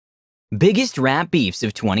Biggest rap beefs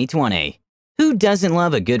of 2020. Who doesn't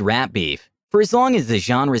love a good rap beef? For as long as the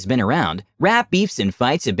genre's been around, rap beefs and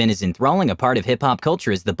fights have been as enthralling a part of hip-hop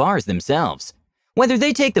culture as the bars themselves. Whether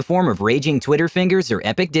they take the form of raging Twitter fingers or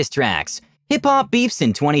epic diss tracks, hip-hop beefs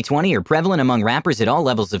in 2020 are prevalent among rappers at all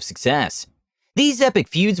levels of success. These epic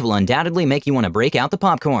feuds will undoubtedly make you want to break out the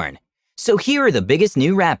popcorn. So here are the biggest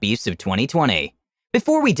new rap beefs of 2020.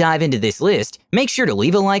 Before we dive into this list, make sure to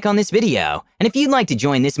leave a like on this video, and if you'd like to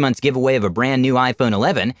join this month's giveaway of a brand new iPhone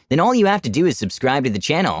 11, then all you have to do is subscribe to the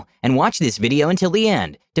channel and watch this video until the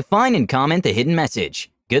end to find and comment the hidden message.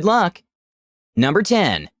 Good luck! Number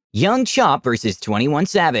 10. Young Chop vs 21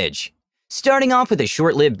 Savage. Starting off with a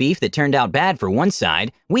short-lived beef that turned out bad for one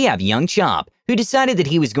side, we have Young Chop, who decided that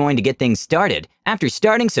he was going to get things started after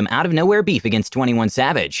starting some out-of-nowhere beef against 21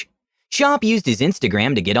 Savage. Chop used his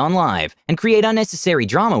Instagram to get on live and create unnecessary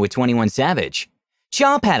drama with 21 Savage.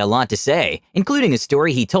 Chop had a lot to say, including a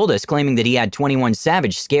story he told us claiming that he had 21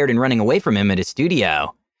 Savage scared and running away from him at his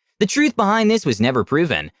studio. The truth behind this was never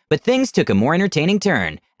proven, but things took a more entertaining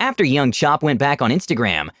turn after Young Chop went back on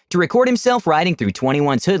Instagram to record himself riding through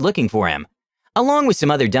 21's hood looking for him. Along with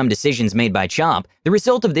some other dumb decisions made by Chop, the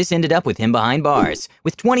result of this ended up with him behind bars,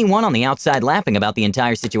 with 21 on the outside laughing about the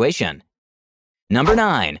entire situation. Number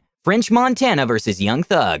 9. French Montana vs Young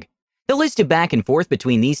Thug. The list of back and forth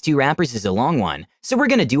between these two rappers is a long one, so we're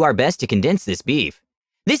gonna do our best to condense this beef.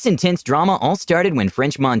 This intense drama all started when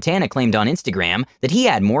French Montana claimed on Instagram that he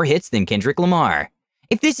had more hits than Kendrick Lamar.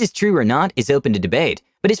 If this is true or not is open to debate,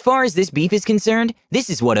 but as far as this beef is concerned, this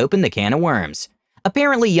is what opened the can of worms.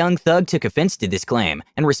 Apparently Young Thug took offense to this claim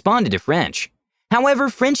and responded to French. However,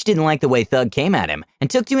 French didn't like the way Thug came at him and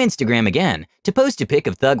took to Instagram again to post a pic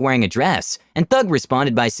of Thug wearing a dress, and Thug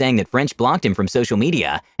responded by saying that French blocked him from social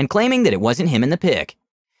media and claiming that it wasn't him in the pic.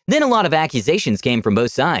 Then a lot of accusations came from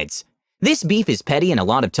both sides. This beef is petty and a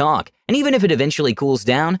lot of talk, and even if it eventually cools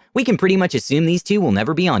down, we can pretty much assume these two will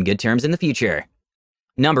never be on good terms in the future.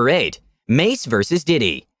 Number 8. Mase vs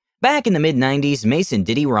Diddy. Back in the mid-90s, Mase and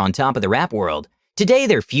Diddy were on top of the rap world. Today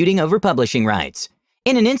they're feuding over publishing rights.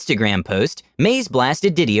 In an Instagram post, Mase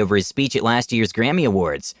blasted Diddy over his speech at last year's Grammy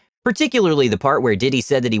Awards, particularly the part where Diddy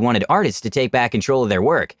said that he wanted artists to take back control of their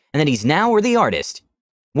work, and that he's now the artist.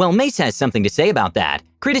 Well, Mase has something to say about that,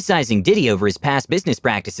 criticizing Diddy over his past business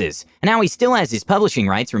practices, and how he still has his publishing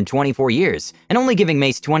rights from 24 years, and only giving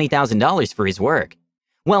Mase $20,000 for his work.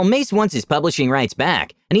 Well, Mase wants his publishing rights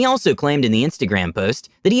back, and he also claimed in the Instagram post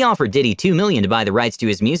that he offered Diddy $2 million to buy the rights to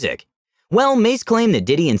his music. Well, Mase claimed that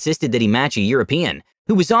Diddy insisted that he match a European,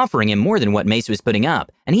 who was offering him more than what Mase was putting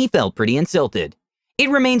up, and he felt pretty insulted. It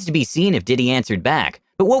remains to be seen if Diddy answered back,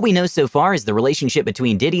 but what we know so far is the relationship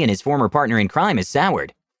between Diddy and his former partner in crime is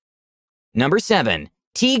soured. Number 7.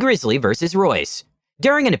 Tee Grizzley vs Royce.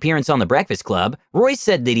 During an appearance on The Breakfast Club, Royce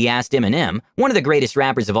said that he asked Eminem, one of the greatest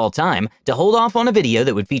rappers of all time, to hold off on a video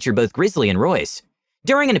that would feature both Grizzly and Royce.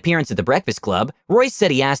 During an appearance at The Breakfast Club, Royce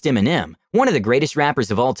said he asked Eminem, one of the greatest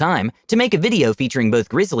rappers of all time, to make a video featuring both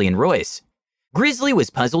Grizzly and Royce. Grizzly was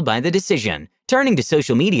puzzled by the decision, turning to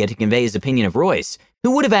social media to convey his opinion of Royce,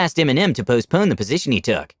 who would have asked Eminem to postpone the position he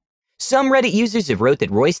took. Some Reddit users have wrote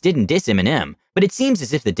that Royce didn't diss Eminem, but it seems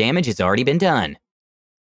as if the damage has already been done.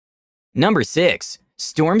 Number 6.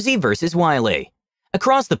 Stormzy vs Wiley.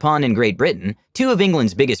 Across the pond in Great Britain, two of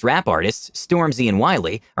England's biggest rap artists, Stormzy and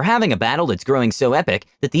Wiley, are having a battle that's growing so epic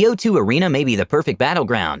that the O2 Arena may be the perfect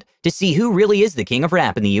battleground to see who really is the king of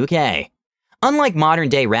rap in the UK. Unlike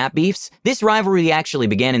modern-day rap beefs, this rivalry actually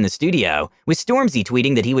began in the studio, with Stormzy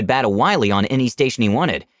tweeting that he would battle Wiley on any station he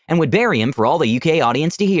wanted, and would bury him for all the UK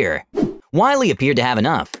audience to hear. Wiley appeared to have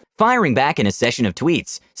enough, firing back in a session of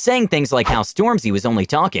tweets, saying things like how Stormzy was only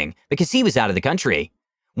talking because he was out of the country.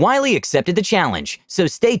 Wiley accepted the challenge, so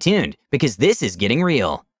stay tuned, because this is getting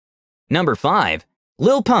real. Number 5.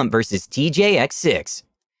 Lil Pump vs TJX6.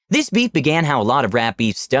 This beef began how a lot of rap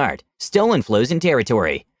beefs start, stolen flows and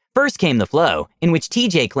territory. First came the flow, in which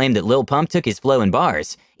TJ claimed that Lil Pump took his flow in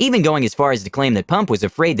bars, even going as far as to claim that Pump was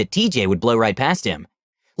afraid that TJ would blow right past him.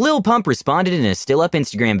 Lil Pump responded in a still-up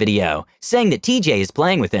Instagram video, saying that TJ is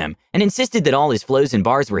playing with him, and insisted that all his flows and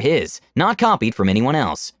bars were his, not copied from anyone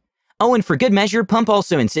else. Oh, and for good measure, Pump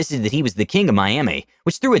also insisted that he was the king of Miami,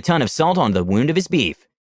 which threw a ton of salt on the wound of his beef.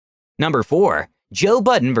 Number 4. Joe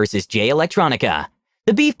Budden vs Jay Electronica.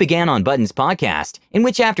 The beef began on Budden's podcast, in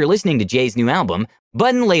which after listening to Jay's new album,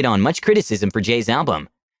 Budden laid on much criticism for Jay's album.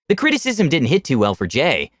 The criticism didn't hit too well for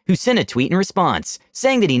Jay, who sent a tweet in response,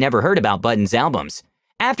 saying that he never heard about Budden's albums.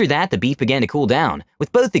 After that, the beef began to cool down,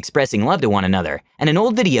 with both expressing love to one another, and an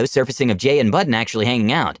old video surfacing of Jay and Budden actually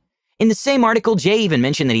hanging out. In the same article, Jay even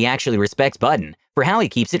mentioned that he actually respects Budden for how he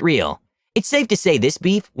keeps it real. It's safe to say this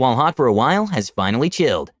beef, while hot for a while, has finally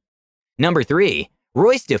chilled. Number 3.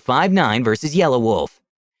 Royce da 5'9" vs. Yelawolf.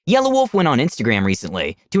 Yelawolf went on Instagram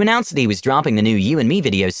recently to announce that he was dropping the new You and Me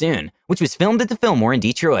video soon, which was filmed at the Fillmore in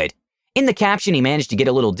Detroit. In the caption, he managed to get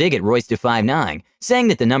a little dig at Royce da 5'9", saying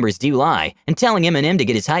that the numbers do lie, and telling Eminem to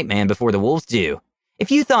get his hype man before the Wolves do. If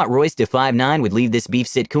you thought Royce da 5'9" would leave this beef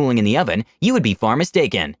sit cooling in the oven, you would be far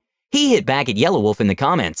mistaken. He hit back at Yelawolf in the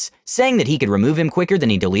comments, saying that he could remove him quicker than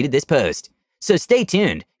he deleted this post. So stay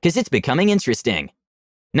tuned, cause it's becoming interesting.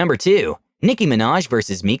 Number 2. Nicki Minaj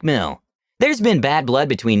vs. Meek Mill. There's been bad blood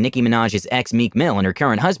between Nicki Minaj's ex Meek Mill and her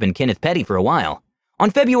current husband Kenneth Petty for a while. On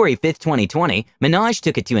February 5, 2020, Minaj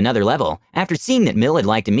took it to another level after seeing that Mill had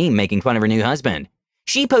liked a meme making fun of her new husband.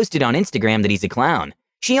 She posted on Instagram that he's a clown.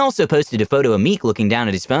 She also posted a photo of Meek looking down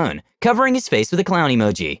at his phone, covering his face with a clown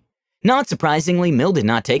emoji. Not surprisingly, Mill did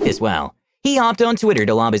not take this well. He hopped on Twitter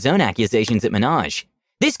to lob his own accusations at Minaj.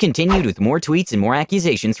 This continued with more tweets and more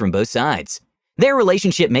accusations from both sides. Their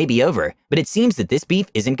relationship may be over, but it seems that this beef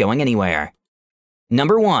isn't going anywhere.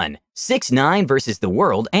 Number 1. 6ix9ine vs. The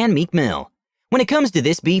World and Meek Mill. When it comes to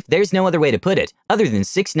this beef, there's no other way to put it other than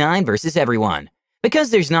 6ix9ine versus everyone. Because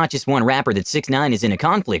there's not just one rapper that 6ix9ine is in a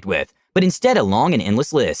conflict with, but instead a long and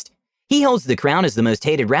endless list. He holds the crown as the most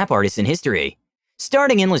hated rap artist in history,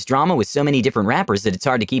 starting endless drama with so many different rappers that it's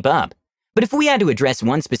hard to keep up. But if we had to address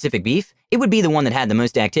one specific beef, it would be the one that had the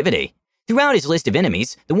most activity. Throughout his list of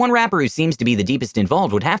enemies, the one rapper who seems to be the deepest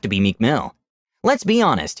involved would have to be Meek Mill. Let's be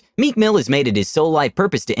honest, Meek Mill has made it his sole life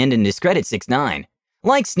purpose to end and discredit 6ix9ine.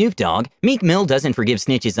 Like Snoop Dogg, Meek Mill doesn't forgive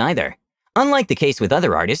snitches either. Unlike the case with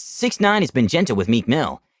other artists, 6ix9ine has been gentle with Meek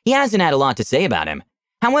Mill. He hasn't had a lot to say about him.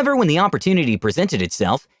 However, when the opportunity presented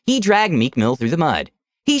itself, he dragged Meek Mill through the mud.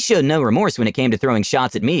 He showed no remorse when it came to throwing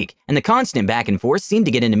shots at Meek, and the constant back and forth seemed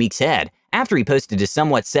to get into Meek's head after he posted a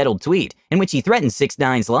somewhat settled tweet in which he threatened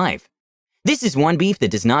 6ix9ine's life. This is one beef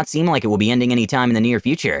that does not seem like it will be ending anytime in the near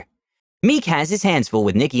future. Meek has his hands full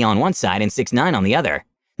with Nicki on one side and 6ix9ine on the other.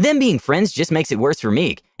 Them being friends just makes it worse for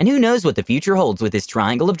Meek, and who knows what the future holds with this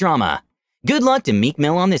triangle of drama. Good luck to Meek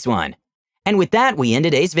Mill on this one. And with that, we end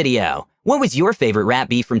today's video. What was your favorite rap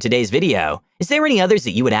beef from today's video? Is there any others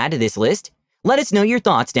that you would add to this list? Let us know your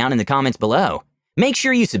thoughts down in the comments below. Make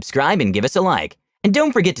sure you subscribe and give us a like. And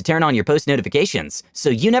don't forget to turn on your post notifications so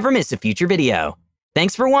you never miss a future video.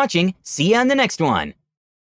 Thanks for watching. See ya in the next one.